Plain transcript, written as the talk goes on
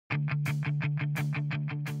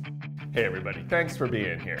Hey everybody, thanks for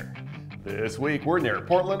being here. This week we're near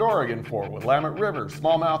Portland, Oregon for Willamette River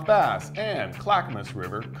smallmouth bass and Clackamas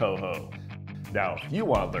River coho. Now, if you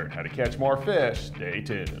want to learn how to catch more fish, stay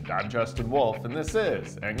tuned. I'm Justin Wolf and this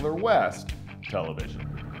is Angler West Television.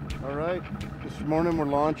 All right, this morning we're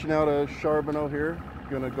launching out of Charbonneau here.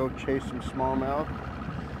 Gonna go chase some smallmouth,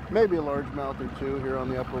 maybe a largemouth or two here on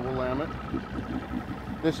the upper Willamette.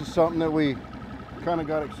 This is something that we kind of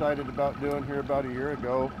got excited about doing here about a year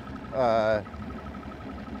ago.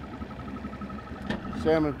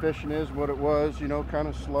 Salmon fishing is what it was, you know, kind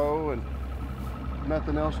of slow and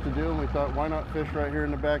nothing else to do, and we thought, why not fish right here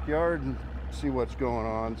in the backyard and see what's going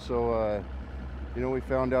on. So you know, we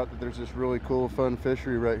found out that there's this really cool fun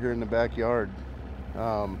fishery right here in the backyard.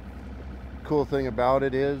 Cool thing about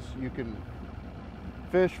it is you can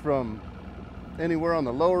fish from anywhere on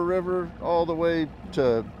the lower river all the way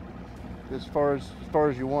to as far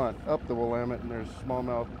as you want up the Willamette, and there's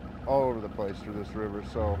smallmouth all over the place through this river.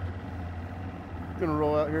 So I'm gonna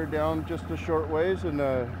roll out here down just a short ways and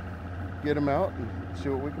get them out and see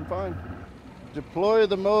what we can find. Deploy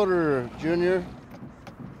the motor, Junior.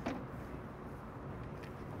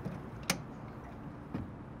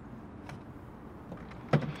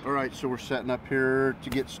 All right, so we're setting up here to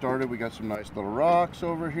get started. We got some nice little rocks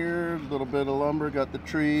over here, a little bit of lumber, got the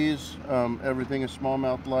trees, everything a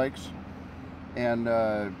smallmouth likes. And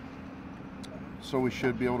so we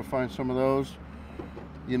should be able to find some of those.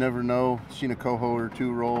 You never know, seen a coho or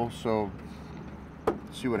two roll, so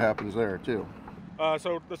see what happens there too.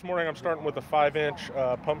 So this morning I'm starting with a 5-inch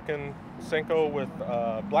pumpkin Senko with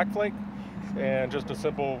black flake and just a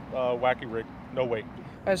simple wacky rig, no weight.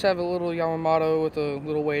 I just have a little Yamamoto with a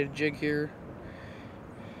little weighted jig here.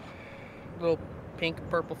 Little pink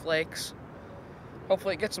purple flakes.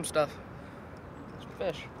 Hopefully it gets some stuff. Some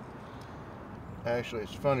fish. Actually,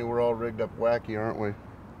 it's funny, we're all rigged up wacky, aren't we?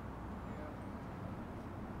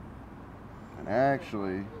 And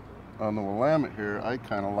actually, on the Willamette here, I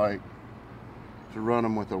kind of like to run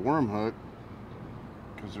them with a worm hook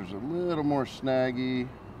because there's a little more snaggy,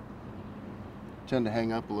 tend to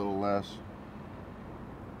hang up a little less.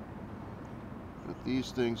 But these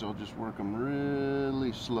things, I'll just work them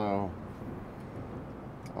really slow.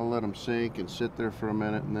 I'll let them sink and sit there for a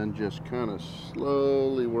minute and then just kind of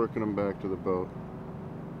slowly working them back to the boat.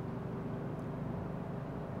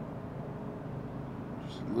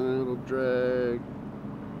 Just a little drag.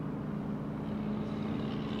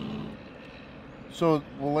 So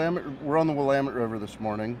Willamette, we're on the Willamette River this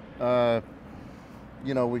morning. You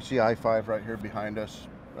know, we see I-5 right here behind us.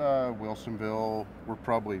 Wilsonville, we're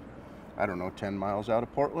probably, I don't know, 10 miles out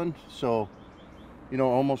of Portland. So, you know,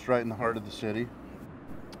 almost right in the heart of the city.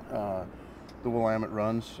 The Willamette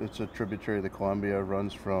runs, it's a tributary of the Columbia,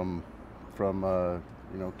 runs from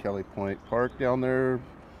you know, Kelly Point Park down there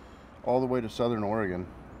all the way to southern Oregon.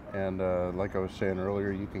 And like I was saying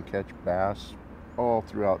earlier, you can catch bass all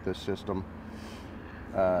throughout this system.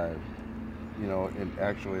 You know, and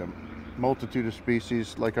actually a multitude of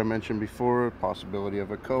species, like I mentioned before, possibility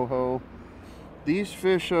of a coho. These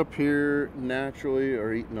fish up here naturally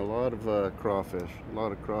are eating a lot of crawfish, a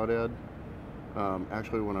lot of crawdad.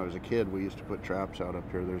 Actually, when I was a kid, we used to put traps out up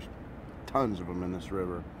here. There's tons of them in this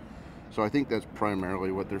river. So I think that's primarily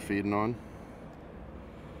what they're feeding on.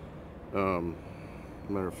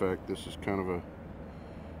 Matter of fact, this is kind of a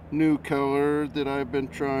new color that I've been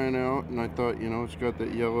trying out, and I thought, you know, it's got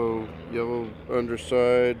that yellow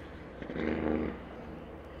underside,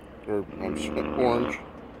 or orange,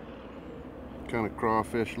 kind of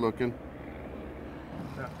crawfish looking.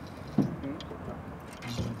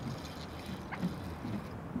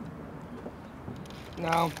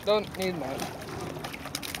 No, don't need that.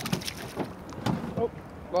 Oh,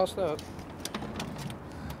 lost that.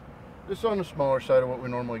 Just on the smaller side of what we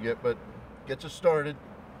normally get, but gets us started.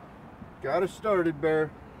 Got us started, Bear.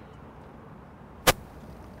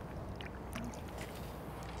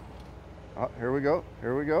 Oh, here we go.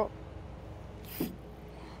 Here we go.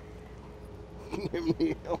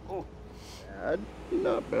 Bad.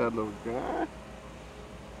 Not bad, little guy.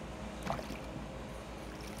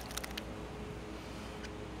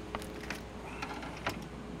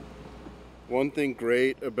 One thing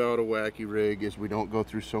great about a wacky rig is we don't go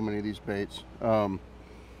through so many of these baits.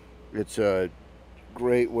 It's a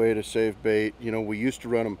great way to save bait. You know, we used to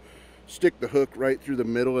run them, stick the hook right through the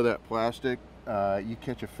middle of that plastic. You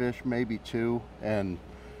catch a fish, maybe two, and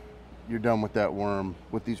you're done with that worm.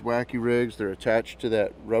 With these wacky rigs, they're attached to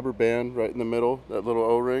that rubber band right in the middle, that little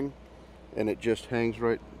O-ring, and it just hangs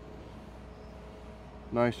right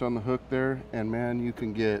nice on the hook there. And man, you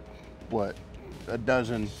can get, what, a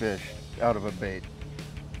dozen fish out of a bait.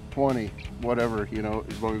 20, whatever, you know,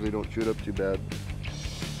 as long as they don't shoot up too bad.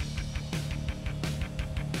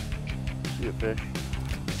 See a fish.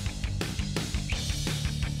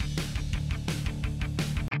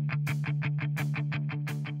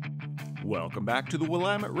 Welcome back to the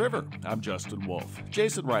Willamette River. I'm Justin Wolf.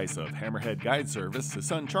 Jason Rice of Hammerhead Guide Service, his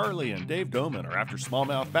son Charlie, and Dave Domin are after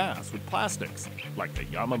smallmouth bass with plastics, like the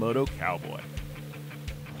Yamamoto Cowboy.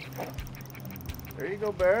 There you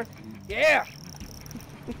go, Bear. Yeah!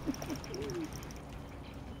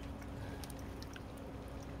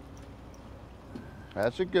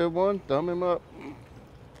 That's a good one. Thumb him up.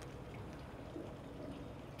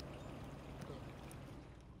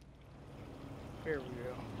 Here we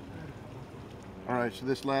go. All right, so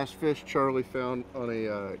this last fish Charlie found on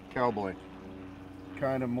a cowboy,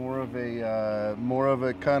 kind of more of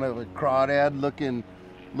a kind of a crawdad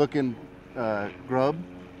looking grub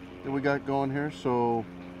that we got going here. So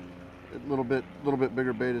a little bit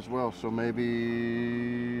bigger bait as well. So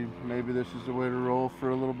maybe this is the way to roll for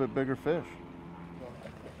a little bit bigger fish.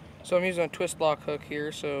 So I'm using a twist lock hook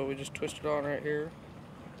here, so we just twist it on right here.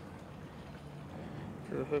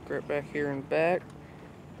 Put the hook right back here and back.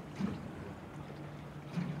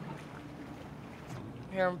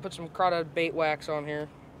 Here, I'm gonna put some crawdad bait wax on here.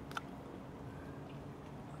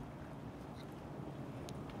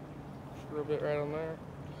 Just a little bit right on there.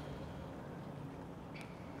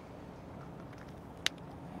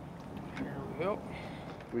 There we go.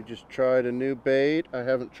 We just tried a new bait I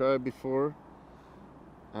haven't tried before.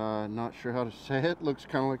 Not sure how to say it. Looks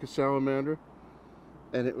kind of like a salamander.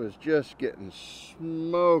 And it was just getting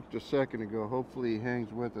smoked a second ago. Hopefully he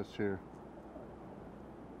hangs with us here.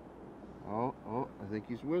 Oh, I think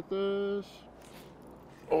he's with us.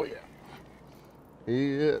 Oh yeah.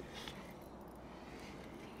 He is.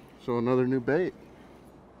 So another new bait.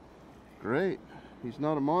 Great. He's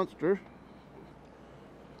not a monster.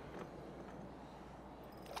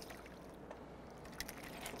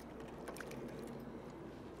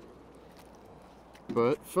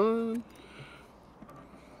 But fun.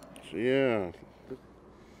 So yeah,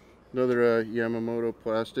 another Yamamoto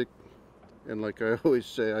plastic, and like I always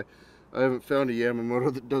say, I haven't found a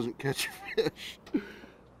Yamamoto that doesn't catch a fish.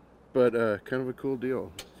 But kind of a cool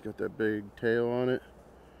deal. It's got that big tail on it,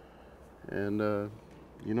 and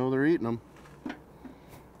you know they're eating them.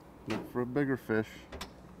 Look for a bigger fish.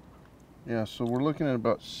 Yeah, so we're looking at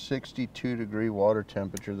about 62-degree water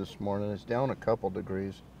temperature this morning. It's down a couple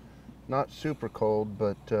degrees. Not super cold,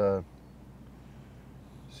 but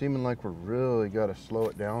seeming like we're really got to slow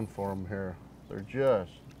it down for them here. They're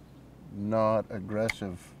just not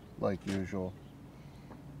aggressive like usual.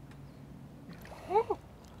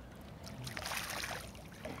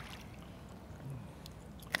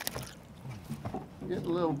 Getting a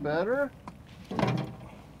little better.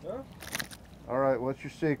 Yeah. All right, what's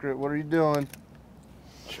your secret? What are you doing?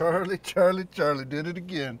 Charlie did it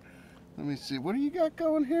again. Let me see. What do you got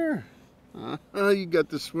going here? You got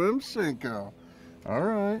the swim Senko. All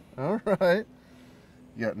right. You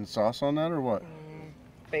got any sauce on that or what?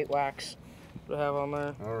 Bait wax to have on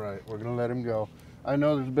there. All right, we're gonna let him go. I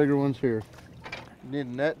know there's bigger ones here. You need a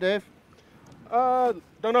net, Dave? Don't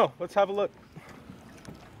know. Let's have a look.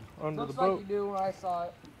 Under the boat. Looks like you do when I saw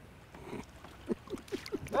it.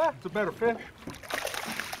 Ah, it's a better fish.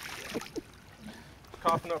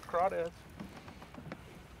 Coughing up crawdads.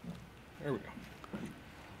 There we go.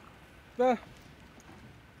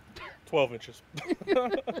 12 inches.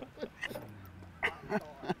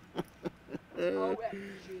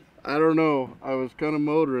 I don't know. I was kind of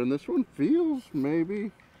motoring. This one feels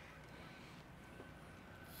maybe.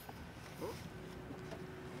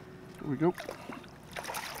 There we go.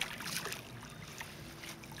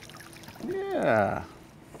 Yeah.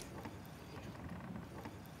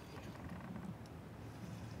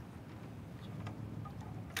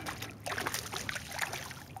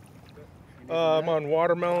 I'm on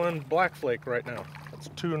watermelon black flake right now. That's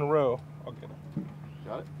 2 in a row. I'll get it.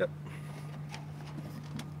 Got it? Yep.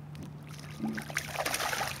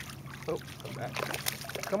 Oh, come back.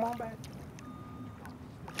 Come on back.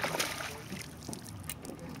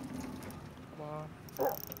 Come on.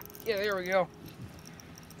 Yeah, there we go.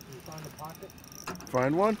 Can you find the pocket?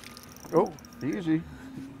 Find one? Oh, easy.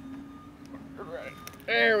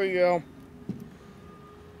 There we go.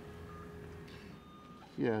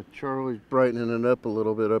 Yeah, Charlie's brightening it up a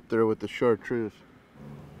little bit up there with the chartreuse.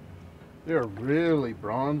 They're really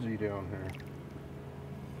bronzy down here.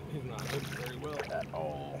 He's not doing very well at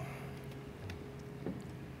all.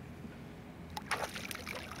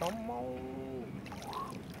 Come on.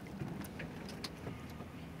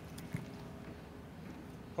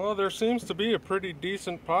 Well, there seems to be a pretty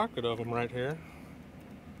decent pocket of them right here.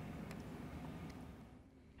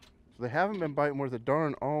 They haven't been biting worth a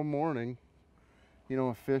darn all morning. You know,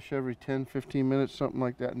 a fish every 10, 15 minutes, something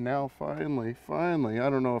like that. Now, finally, I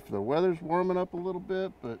don't know if the weather's warming up a little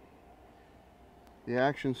bit, but the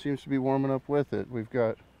action seems to be warming up with it. We've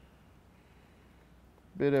got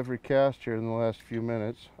a bit every cast here in the last few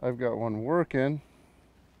minutes. I've got one working.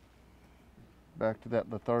 Back to that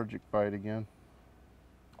lethargic bite again.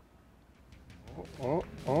 Oh.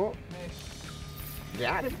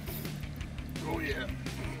 Got him. Oh, yeah.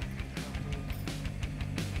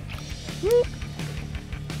 Whoop.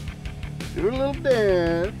 Do a little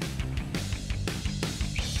dance.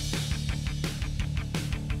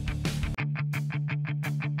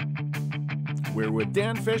 We're with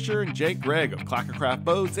Dan Fisher and Jake Gregg of Clackamas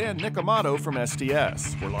Boats and Nick Amato from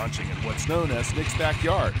STS. We're launching in what's known as Nick's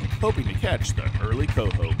backyard, hoping to catch the early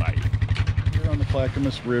coho bite. Here on the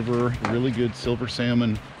Clackamas River, really good silver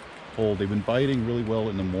salmon hole. They've been biting really well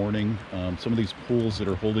in the morning. Some of these pools that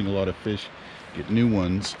are holding a lot of fish get new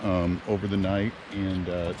ones over the night, and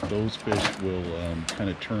those fish will kind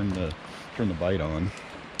of turn the bite on,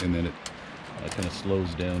 and then it kind of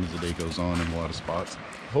slows down as the day goes on in a lot of spots.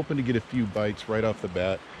 Hoping to get a few bites right off the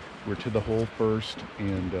bat. We're to the hole first,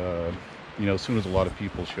 and you know, as soon as a lot of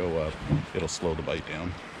people show up, it'll slow the bite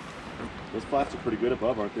down. Those flats are pretty good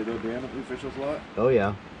above, aren't they, though, Dan? We fish those a lot? Oh,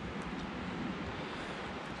 yeah.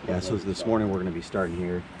 Yeah, so this morning we're going to be starting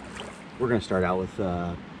here. We're going to start out with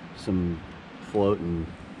some float and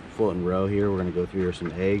row here. We're going to go through here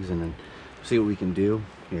some eggs and then see what we can do.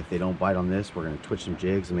 If they don't bite on this, we're going to twitch some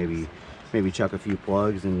jigs and maybe chuck a few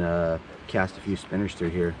plugs and cast a few spinners through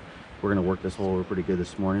here. We're going to work this hole over pretty good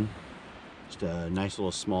this morning. Just a nice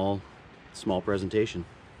little small presentation.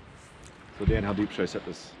 So Dan, how deep should I set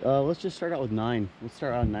this? Let's just start out with 9. Let's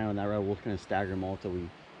start out with 9 on that row. We'll kind of stagger them all till we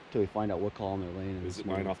find out what column they're laying in. Is it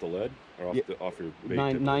 9 off the lead or off, off your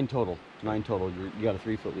bait? 9 total. 9 total. You got a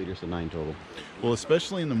 3-foot leader, so 9 total. Well,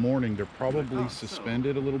 especially in the morning, they're probably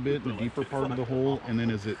suspended a little bit in the deeper part of the hole, and then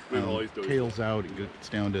as it tails out, it gets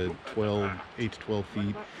down to 8 to 12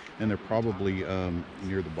 feet, and they're probably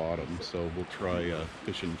near the bottom. So we'll try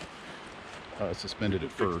fishing suspended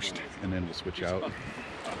at first, and then we'll switch out.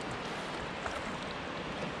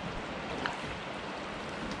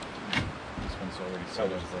 Already set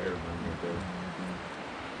up there.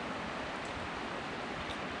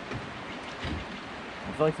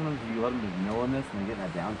 I feel like sometimes if you let them just mill on this and they get in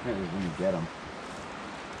that downtrend is when you get them.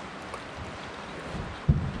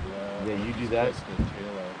 Yeah, you do that. The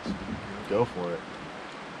tail out. Go for it.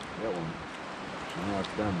 Get one. Now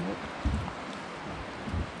it's done.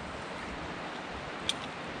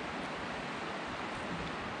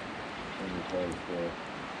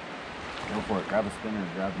 Go for it. Grab a spinner,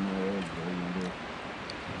 grab another edge, whatever you want to do.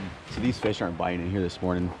 So these fish aren't biting in here this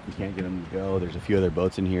morning. You can't get them to go. There's a few other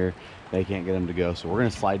boats in here. They can't get them to go. So we're going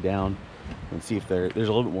to slide down and see if there's a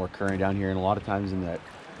little bit more current down here. And a lot of times in that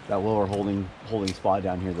lower holding spot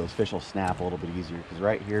down here, those fish will snap a little bit easier. Because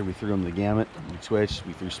right here, we threw them the gamut. We switched.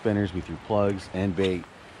 We threw spinners. We threw plugs and bait.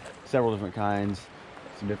 Several different kinds.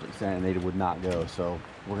 Some different scent, and they would not go. So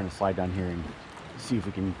we're going to slide down here and see if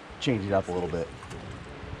we can change it up a little bit.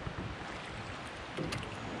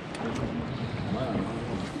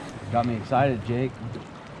 Got me excited, Jake.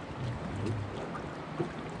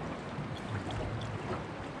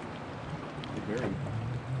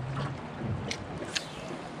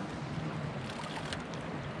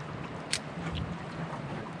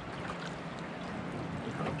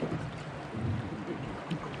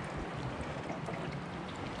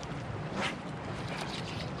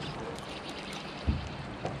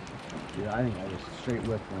 Yeah, I think I just straight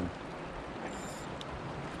whipped one.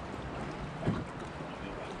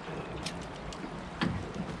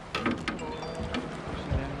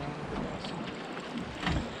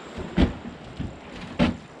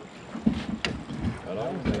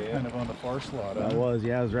 Kind of on the far slot. That was,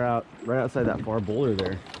 yeah, I was right outside that far boulder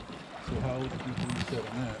there. So how would you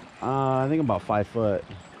set on that? I think about 5 foot.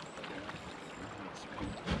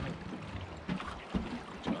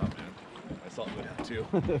 Good job, man. I saw it go down too.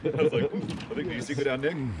 I was like, I think, did you see it go down,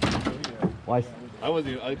 Nick? Well, I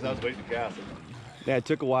wasn't even, I was waiting to cast it. yeah, it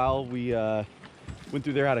took a while. We went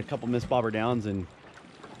through there, had a couple missed bobber downs, and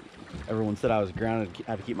everyone said I was grounded.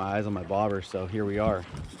 I had to keep my eyes on my bobber, so here we are.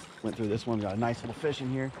 Went through this one, got a nice little fish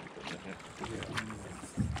in here.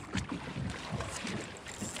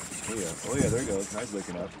 Oh yeah, there he goes. Nice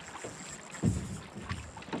waking up.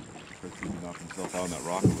 Chris, he knocked himself out on that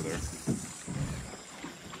rock over there.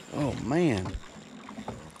 Oh man.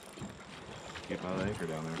 Can't find the anchor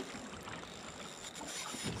down there.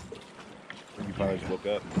 He probably just woke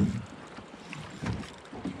up.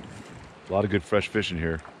 A lot of good fresh fish in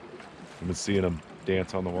here. I've been seeing them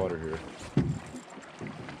dance on the water here.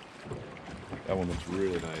 That one looks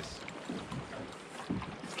really nice.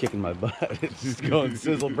 It's kicking my butt. It's just going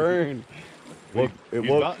sizzle burn. It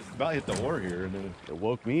about hit the oar here, and then It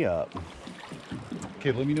woke me up.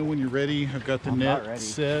 Okay, let me know when you're ready. I've got the I'm not net ready.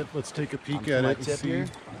 set. Let's take a peek On at my it and tip see. here.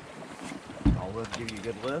 I'll give you a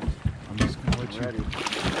good lift. I'm just gonna let I'm you. ready.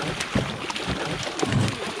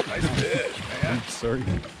 nice fish, man. Oops, sorry.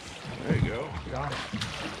 There you go. Got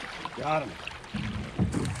him.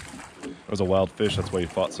 That was a wild fish. That's why he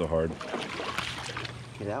fought so hard.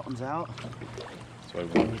 Okay, that one's out. That's why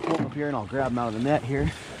Let me pull him up here and I'll grab him out of the net here.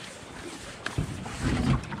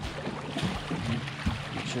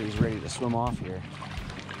 Make sure he's ready to swim off here.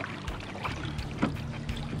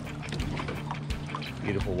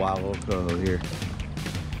 Beautiful wild little coho here.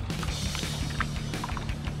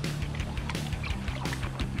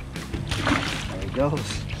 There he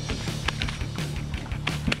goes.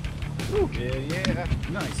 Woo. Yeah.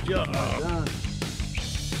 Nice job. Done.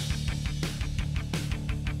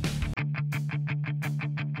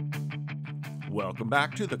 Welcome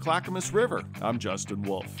back to the Clackamas River. I'm Justin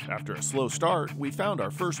Wolf. After a slow start, we found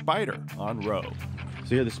our first biter on roe.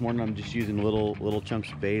 So here this morning I'm just using little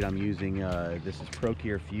chunks of bait. I'm using, this is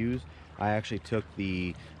Procure Fuse. I actually took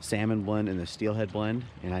the salmon blend and the steelhead blend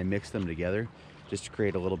and I mixed them together just to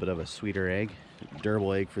create a little bit of a sweeter egg,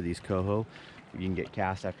 durable egg for these coho. You can get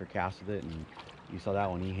cast after cast with it, and you saw that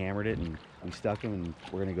one, he hammered it and we stuck him, and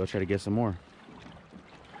we're gonna go try to get some more.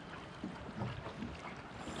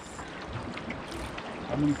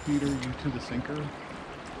 How many feet are you to the sinker?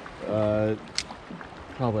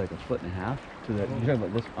 Probably like 1.5 feet to that. You're talking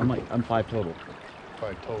about this? I'm 5 total.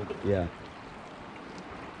 5 total. Yeah.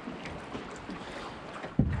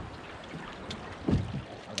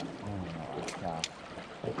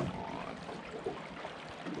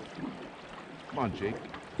 Come on, Jake.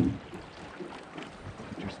 Get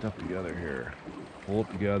your stuff together here. Pull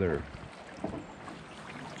it together.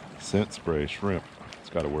 Scent spray, shrimp. It's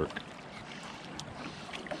got to work.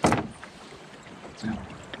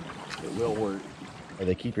 It will work.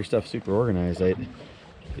 They keep your stuff super organized.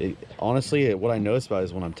 Honestly, what I noticed about it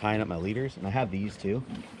is when I'm tying up my leaders, and I have these too,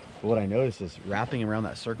 but what I noticed is wrapping around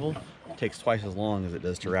that circle takes twice as long as it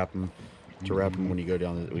does to wrap them when you go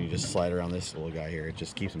down, when you just slide around this little guy here. It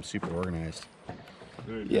just keeps them super organized.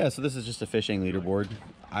 Yeah, so this is just a fishing leaderboard.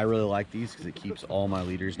 I really like these because it keeps all my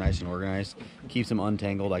leaders nice and organized. Keeps them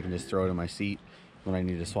untangled. I can just throw it in my seat. When I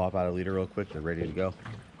need to swap out a leader real quick, they're ready to go.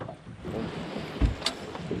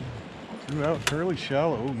 Threw out fairly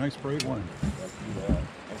shallow. Oh, nice bright one.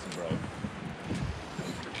 Nice and bright.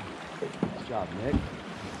 Good job, Nick.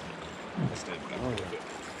 Oh,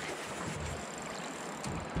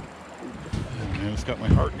 man, it's got my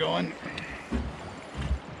heart going.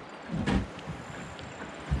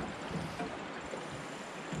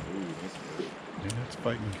 Yeah, it's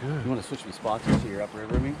biting good. You want to switch me spots so you're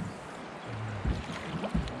upriver me?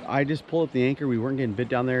 I just pulled up the anchor. We weren't getting bit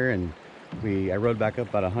down there, and I rode back up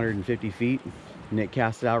about 150 feet. Nick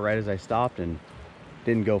cast it out right as I stopped and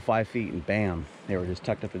didn't go 5 feet, and bam, they were just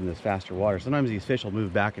tucked up in this faster water. Sometimes these fish will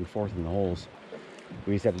move back and forth in the holes.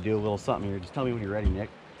 We just have to do a little something here. Just tell me when you're ready, Nick.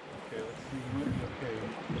 Okay, let's see. Okay.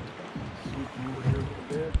 Swoop over here a little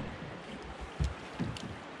bit.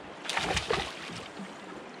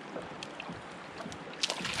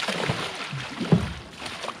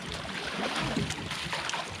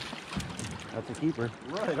 That's a keeper.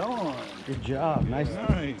 Right on. Good job. Nice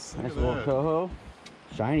Nice. Look at little that. coho.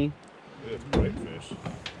 Shiny. Good, bright fish.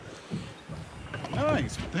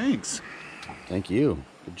 Nice. Thanks. Thank you.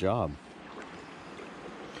 Good job.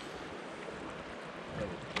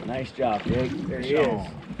 Nice job, Jake. There he is.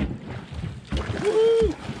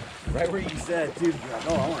 Woo! Right where you said, too.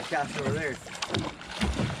 Oh, I want to cast over there.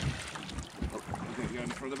 Okay, you got in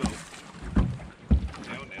front of the boat.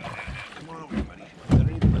 Down. Come on over here, buddy.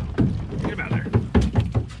 Underneath the boat. Get him out there.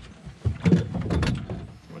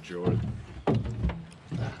 What's your oar?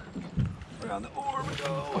 Around the oar we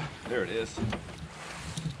go. There it is. I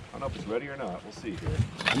don't know if it's ready or not. We'll see here.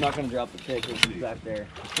 I'm not going to drop the pick. It's back there.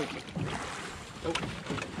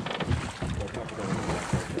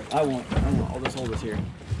 I won't. I'll just hold this here.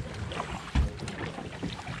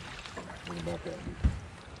 Bring it back up.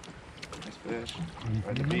 Nice fish.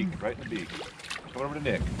 Right in the beak. Right in the beak. Come over to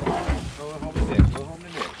Nick. Go home to Nick. Go home to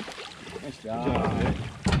Nick. Nice job. Nick.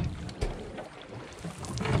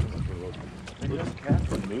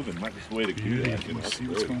 Cat's moving. Might just wait a cue. Let's see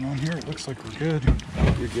what's going on here. It looks like we're good.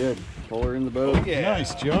 You're good. Pull her in the boat. Yeah.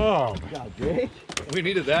 Nice job. Good job, Jake. We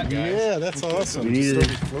needed that, guys. Yeah, that's awesome. We needed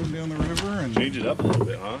Started floating down the river and Change it up a little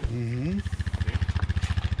bit, huh? Mm-hmm.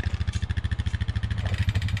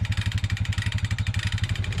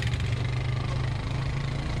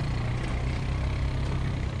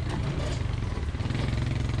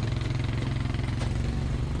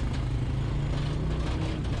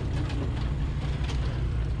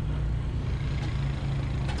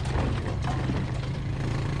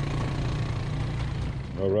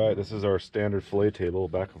 All right, this is our standard fillet table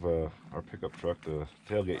back of our pickup truck, the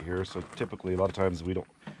tailgate here. So typically, a lot of times we don't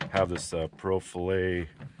have this pro fillet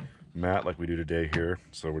mat like we do today here.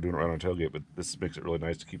 So we're doing it right on our tailgate, but this makes it really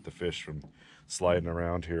nice to keep the fish from sliding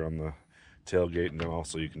around here on the tailgate, and then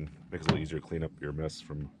also you can make it a little easier to clean up your mess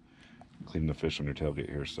from cleaning the fish on your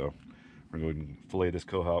tailgate here. So we're going to fillet this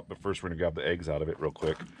coho out, but first we're going to grab the eggs out of it real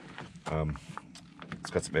quick.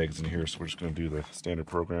 It's got some eggs in here, so we're just going to do the standard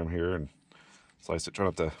program here and slice it. Try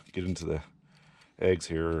not to get into the eggs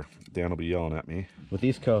here, or Dan will be yelling at me. With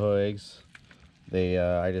these coho eggs,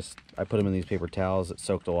 I put them in these paper towels that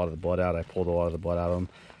soaked a lot of the blood out. I pulled a lot of the blood out of them.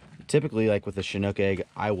 Typically, like with the Chinook egg,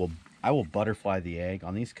 I will butterfly the egg.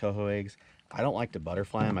 On these coho eggs, I don't like to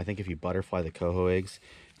butterfly them. I think if you butterfly the coho eggs,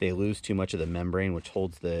 they lose too much of the membrane, which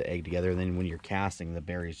holds the egg together. And then when you're casting, the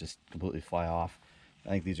berries just completely fly off. I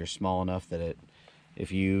think these are small enough that if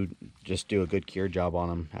you just do a good cure job on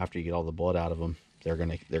them after you get all the blood out of them, they're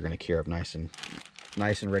gonna cure up nice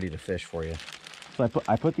and ready to fish for you. So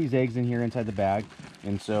I put these eggs in here inside the bag,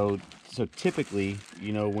 and so typically,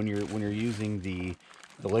 you know, when you're using the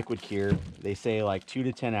liquid cure, they say like 2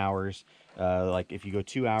 to 10 hours. Like if you go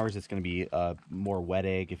 2 hours, it's going to be a more wet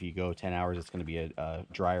egg. If you go 10 hours, it's going to be a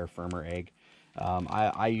drier, firmer egg.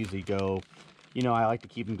 I usually go, you know, I like to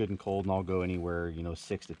keep them good and cold, and I'll go anywhere, you know,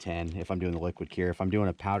 6 to 10 if I'm doing the liquid cure. If I'm doing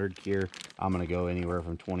a powdered cure, I'm going to go anywhere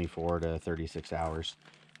from 24 to 36 hours.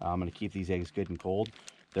 I'm going to keep these eggs good and cold.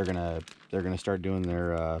 They're gonna start doing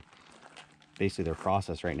their basically their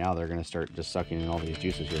process right now. They're gonna start just sucking in all these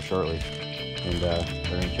juices here shortly, and they're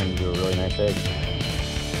gonna turn into a really nice egg.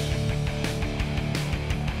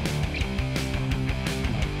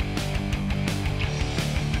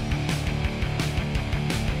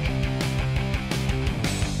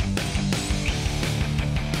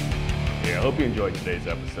 I hope you enjoyed today's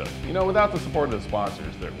episode. You know, without the support of the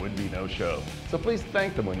sponsors, there would be no show. So please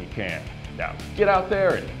thank them when you can. Now, get out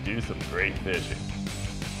there and do some great fishing.